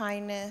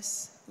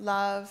 kindness,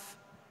 love,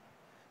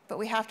 but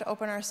we have to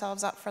open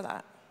ourselves up for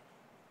that.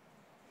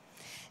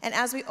 And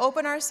as we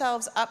open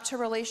ourselves up to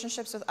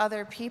relationships with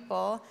other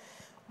people,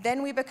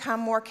 then we become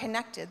more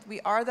connected.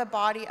 We are the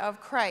body of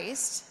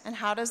Christ, and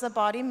how does the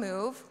body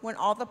move? When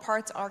all the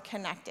parts are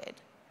connected,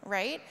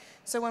 right?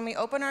 So when we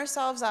open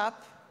ourselves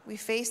up, we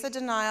face the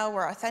denial,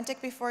 we're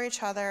authentic before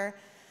each other,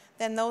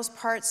 then those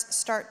parts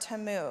start to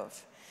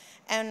move.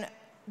 And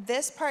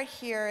this part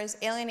here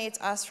alienates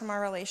us from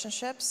our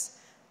relationships.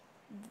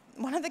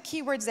 One of the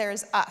key words there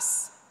is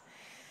us.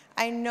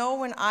 I know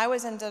when I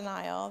was in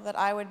denial that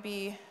I would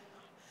be,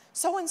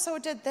 so-and-so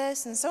did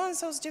this, and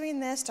so-and-so's doing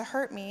this to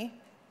hurt me.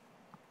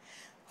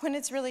 When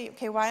it's really,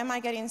 okay, why am I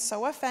getting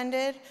so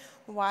offended?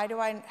 Why do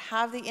I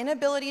have the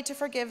inability to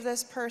forgive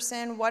this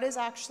person? What is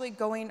actually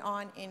going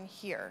on in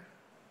here?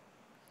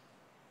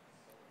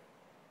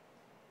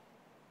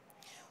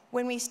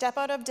 When we step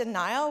out of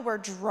denial, we're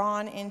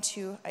drawn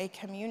into a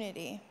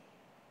community.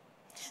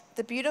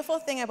 The beautiful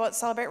thing about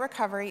Celebrate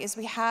Recovery is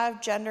we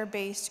have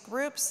gender-based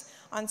groups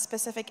on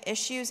specific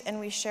issues, and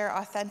we share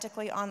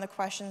authentically on the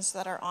questions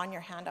that are on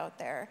your handout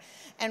there.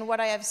 And what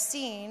I have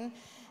seen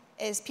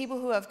is people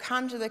who have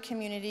come to the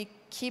community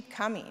keep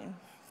coming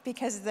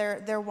because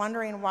they're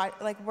wondering why,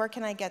 like, where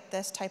can I get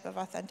this type of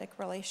authentic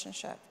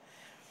relationship?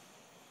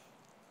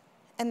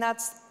 And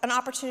that's an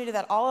opportunity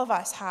that all of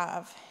us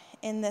have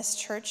in this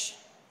church,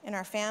 in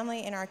our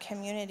family, in our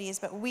communities,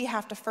 but we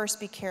have to first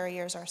be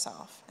carriers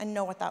ourselves and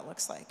know what that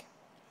looks like.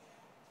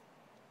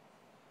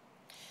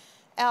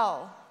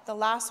 L, the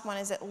last one,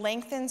 is it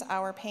lengthens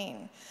our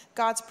pain.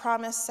 God's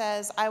promise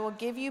says, I will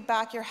give you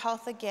back your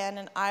health again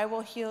and I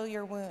will heal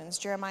your wounds,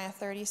 Jeremiah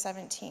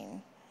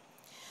 30:17.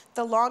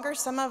 The longer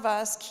some of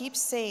us keep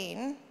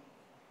saying,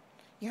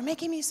 you're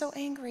making me so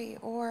angry,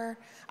 or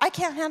I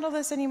can't handle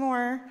this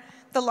anymore,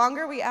 the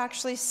longer we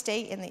actually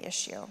stay in the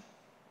issue.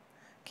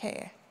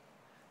 Okay,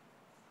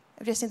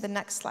 I just need the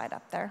next slide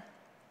up there.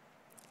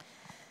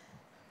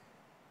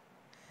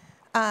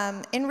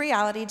 In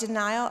reality,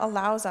 denial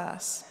allows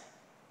us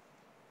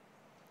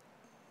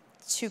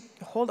to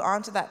hold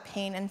on to that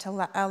pain and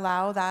to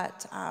allow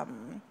that, I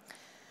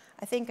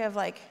think of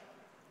like,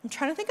 I'm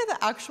trying to think of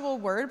the actual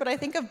word, but I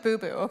think of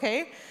boo-boo,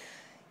 okay?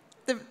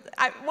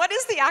 What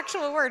is the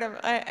actual word of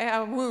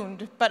a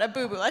wound, but a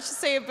boo-boo? Let's just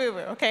say a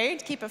boo-boo, okay,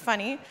 to keep it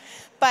funny.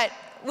 But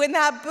when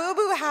that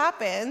boo-boo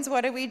happens,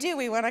 what do?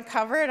 We want to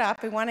cover it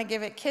up. We want to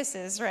give it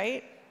kisses,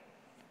 right?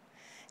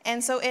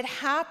 And so it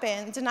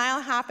happens,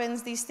 denial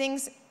happens, these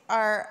things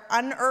are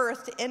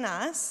unearthed in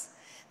us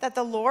that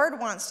the Lord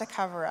wants to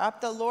cover up.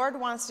 The Lord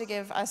wants to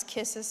give us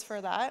kisses for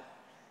that.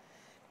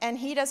 And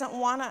he doesn't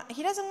want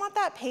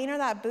that pain or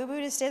that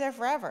boo-boo to stay there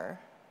forever.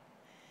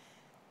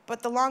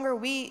 But the longer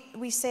we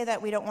say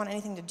that we don't want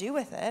anything to do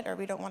with it, or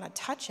we don't want to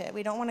touch it,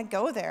 we don't want to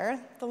go there,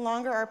 the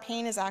longer our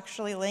pain is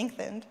actually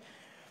lengthened.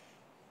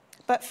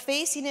 But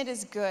facing it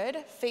is good.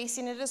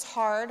 Facing it is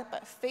hard,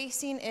 but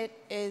facing it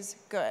is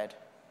good.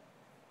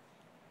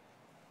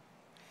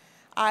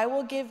 I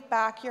will give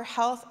back your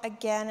health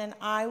again, and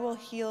I will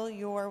heal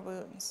your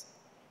wounds.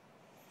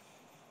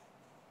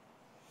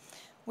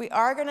 We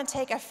are going to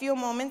take a few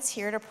moments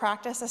here to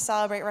practice a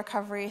Celebrate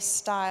Recovery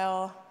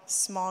style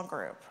small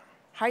group.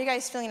 How are you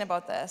guys feeling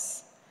about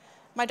this?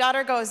 My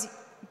daughter goes,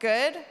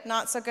 good,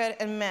 not so good,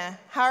 and meh.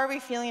 How are we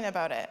feeling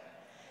about it?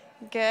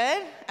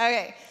 Good?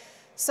 Okay.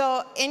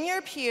 So in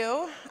your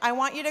pew, I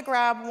want you to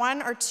grab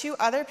one or two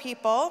other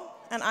people,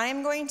 and I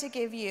am going to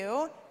give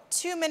you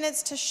 2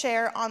 minutes to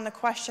share on the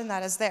question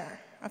that is there,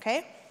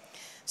 okay?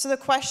 So the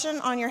question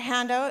on your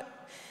handout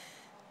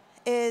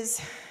is,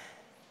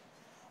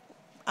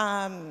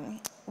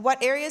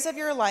 what areas of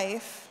your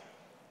life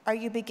are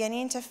you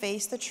beginning to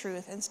face the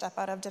truth and step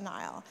out of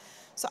denial?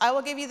 So I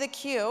will give you the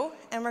cue,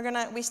 and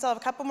we still have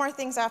a couple more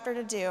things after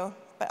to do,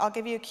 but I'll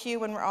give you a cue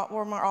when we're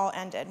all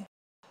ended.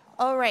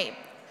 All right,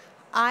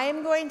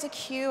 I'm going to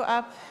cue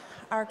up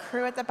our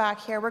crew at the back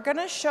here. We're going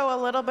to show a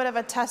little bit of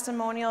a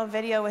testimonial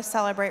video with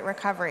Celebrate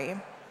Recovery.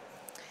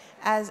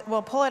 As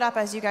we'll pull it up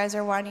as you guys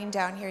are winding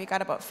down here. You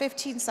got about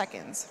 15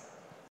 seconds.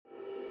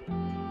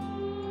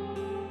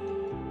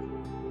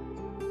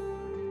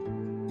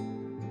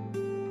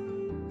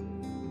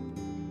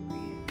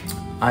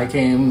 I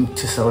came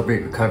to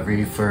Celebrate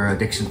Recovery for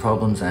addiction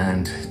problems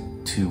and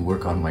to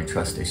work on my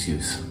trust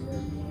issues.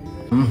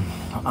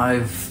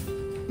 I've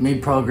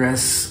made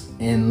progress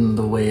in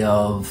the way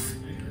of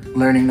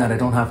learning that I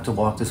don't have to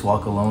walk this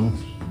walk alone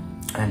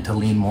and to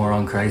lean more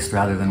on Christ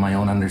rather than my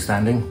own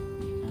understanding.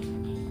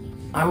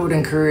 I would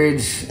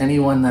encourage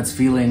anyone that's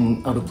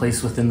feeling out of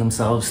place within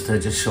themselves to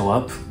just show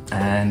up,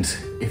 and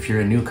if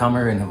you're a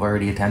newcomer and have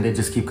already attended,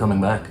 just keep coming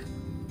back.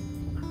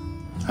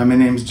 Hi, my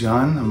name's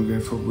John. I'm a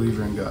grateful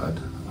believer in God.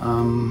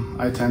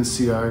 I attend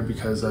CR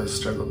because I've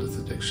struggled with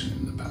addiction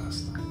in the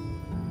past.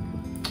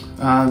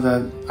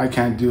 That I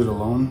can't do it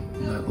alone,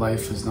 that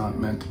life is not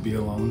meant to be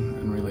alone,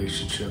 and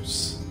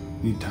relationships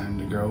need time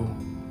to grow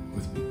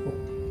with people.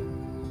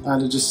 I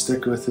had to just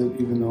stick with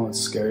it even though it's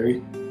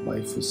scary.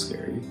 Life is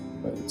scary,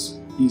 but it's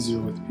easier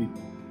with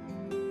people.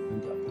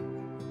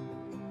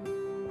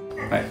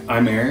 Hi,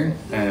 I'm Aaron,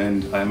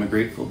 and I'm a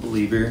grateful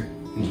believer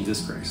in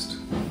Jesus Christ.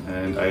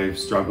 And I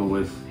struggle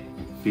with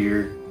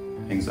fear,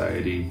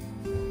 anxiety,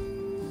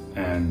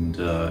 and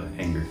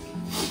anger.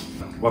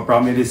 What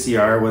brought me to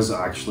CR was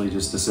actually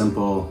just a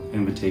simple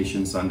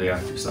invitation Sunday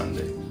after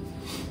Sunday.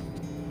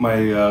 My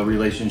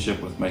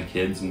relationship with my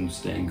kids and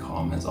staying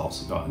calm has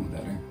also gotten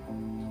better.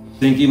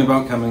 Thinking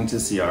about coming to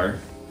CR,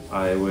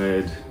 I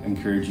would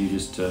encourage you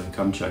just to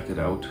come check it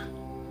out.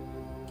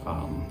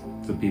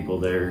 The people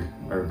there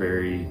are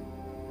very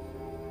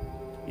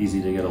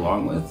easy to get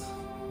along with,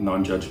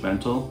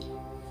 non-judgmental,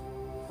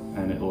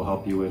 and it will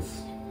help you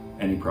with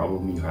any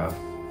problem you have.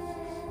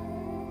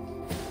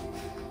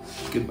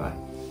 Goodbye.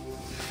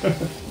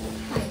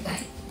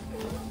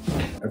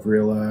 I've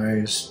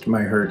realized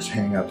my hurts,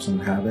 hang-ups,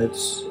 and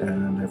habits,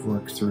 and I've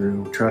worked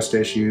through trust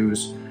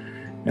issues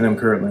And I'm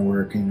currently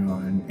working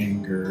on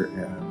anger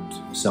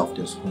and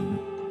self-discipline.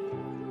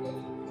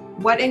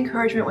 What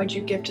encouragement would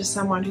you give to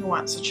someone who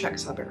wants to check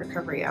Celebrate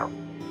Recovery out?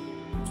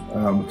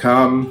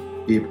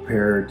 Come, be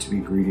prepared to be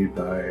greeted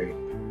by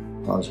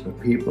positive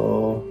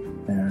people,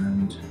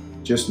 and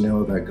just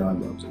know that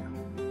God loves you.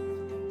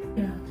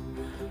 Yeah.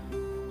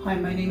 Hi,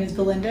 my name is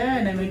Belinda,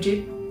 and I'm a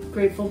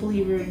grateful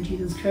believer in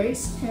Jesus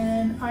Christ,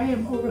 and I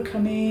am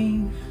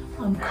overcoming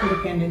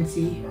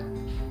codependency.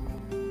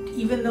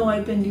 Even though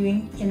I've been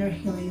doing inner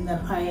healing,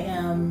 that I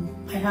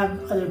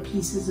have other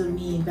pieces of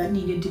me that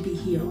needed to be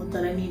healed,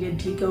 that I needed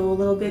to go a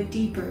little bit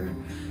deeper,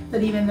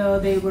 that even though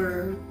they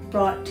were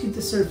brought to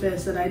the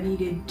surface, that I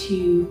needed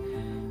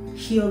to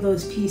heal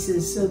those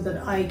pieces so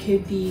that I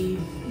could be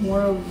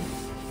more of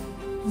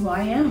who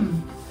I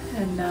am,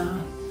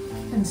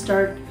 and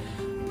start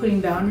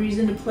putting boundaries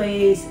into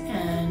place,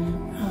 and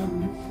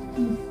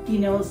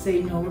being able to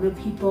say no to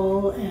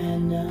people,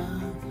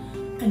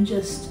 and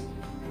just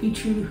be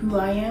true to who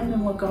I am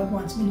and what God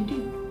wants me to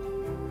do.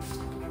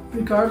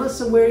 Regardless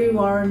of where you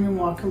are in your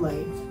walk of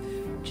life,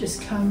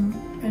 just come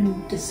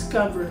and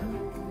discover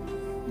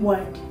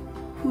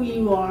who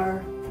you are,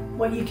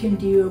 what you can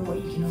do, and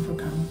what you can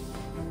overcome.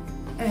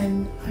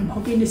 And I'm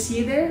hoping to see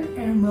you there,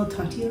 and we'll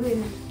talk to you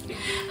later.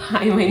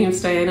 Hi, my name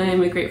is Diana.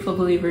 I'm a grateful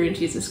believer in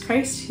Jesus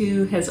Christ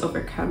who has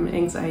overcome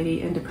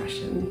anxiety and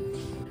depression.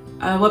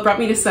 What brought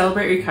me to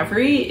Celebrate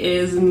Recovery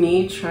is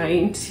me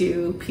trying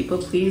to people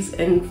please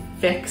and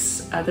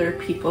fix other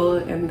people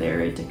and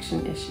their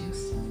addiction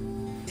issues.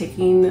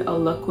 Taking a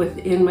look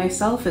within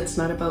myself, it's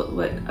not about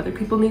what other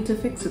people need to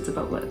fix, it's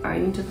about what I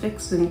need to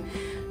fix, and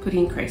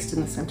putting Christ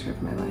in the center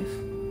of my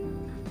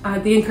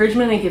life. The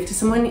encouragement I give to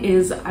someone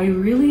is I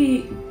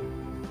really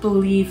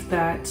believe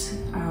that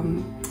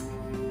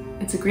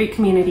it's a great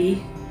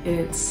community,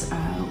 it's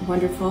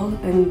wonderful,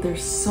 and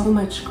there's so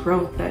much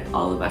growth that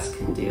all of us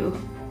can do.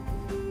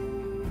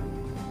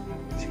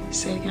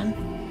 Say it again.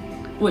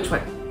 Which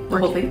one? The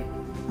whole thing?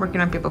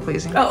 Working on people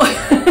pleasing. Oh.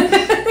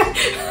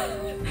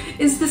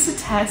 Is this a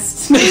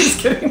test? No, just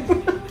kidding.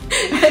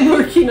 I'm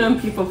working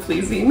on people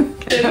pleasing.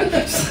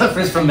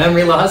 Suffers from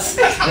memory loss.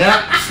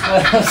 Yeah,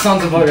 that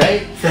sounds about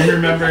right. From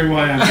remembering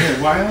why I'm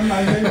here. Why am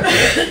I here?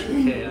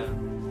 Okay, yeah.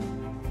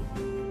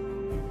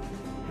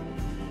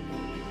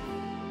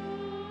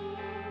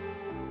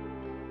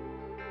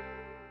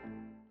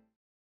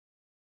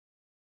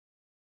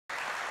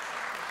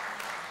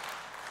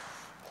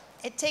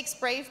 It takes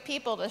brave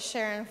people to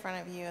share in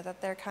front of you that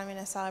they're coming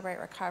to Celebrate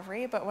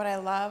Recovery, but what I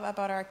love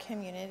about our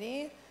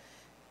community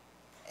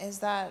is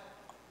that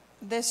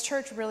this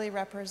church really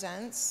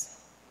represents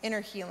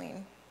inner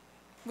healing.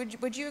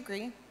 Would you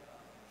agree?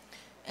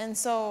 And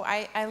so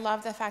I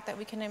love the fact that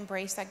we can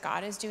embrace that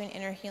God is doing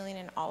inner healing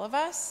in all of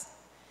us,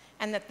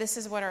 and that this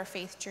is what our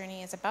faith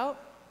journey is about.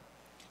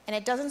 And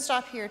it doesn't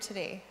stop here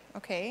today,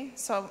 okay?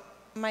 So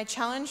my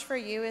challenge for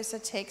you is to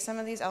take some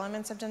of these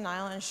elements of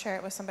denial and share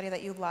it with somebody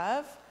that you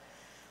love,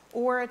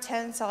 or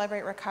attend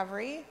Celebrate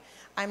Recovery.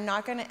 I'm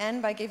not going to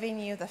end by giving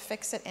you the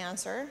fix-it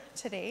answer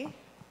today.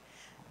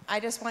 I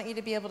just want you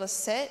to be able to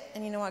sit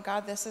and, you know what,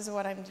 God, this is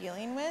what I'm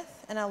dealing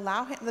with, and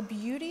allow him. The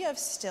beauty of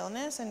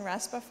stillness and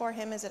rest before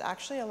him is it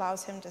actually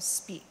allows him to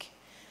speak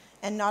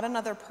and not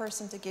another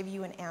person to give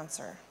you an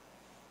answer.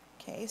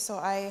 Okay, so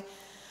I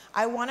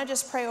want to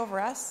just pray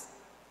over us,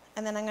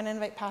 and then I'm going to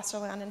invite Pastor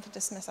Landon to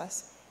dismiss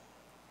us.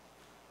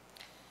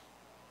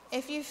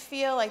 If you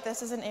feel like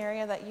this is an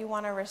area that you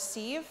want to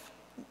receive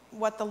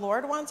what the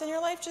Lord wants in your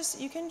life,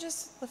 you can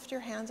just lift your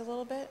hands a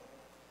little bit.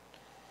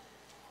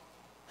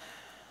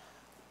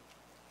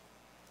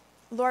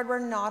 Lord, we're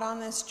not on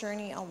this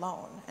journey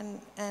alone,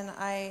 and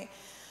I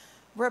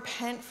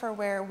repent for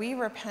where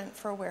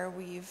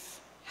we've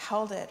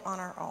held it on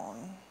our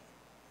own,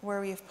 where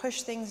we've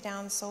pushed things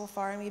down so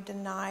far and we've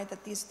denied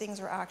that these things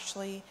are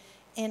actually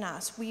in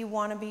us. We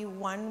want to be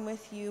one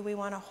with you. We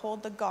want to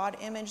hold the God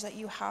image that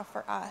you have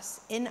for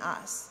us in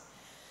us,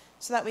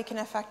 so that we can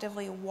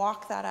effectively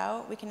walk that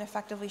out. We can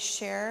effectively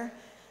share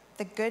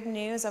the good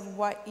news of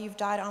what you've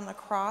died on the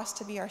cross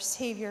to be our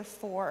Savior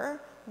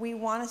for. We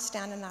want to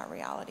stand in that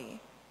reality.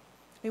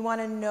 We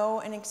want to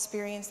know and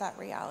experience that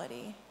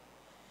reality.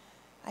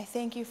 I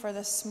thank you for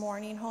this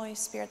morning, Holy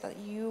Spirit, that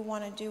you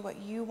want to do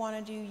what you want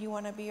to do. You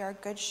want to be our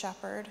good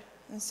shepherd.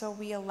 And so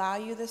we allow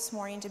you this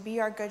morning to be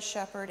our good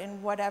shepherd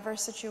in whatever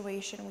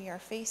situation we are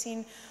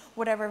facing,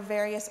 whatever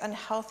various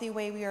unhealthy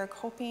way we are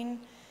coping,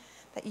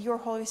 that your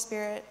Holy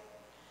Spirit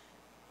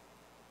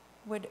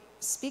would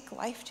speak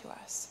life to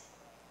us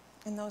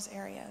in those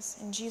areas.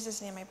 In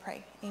Jesus' name I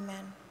pray,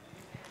 amen.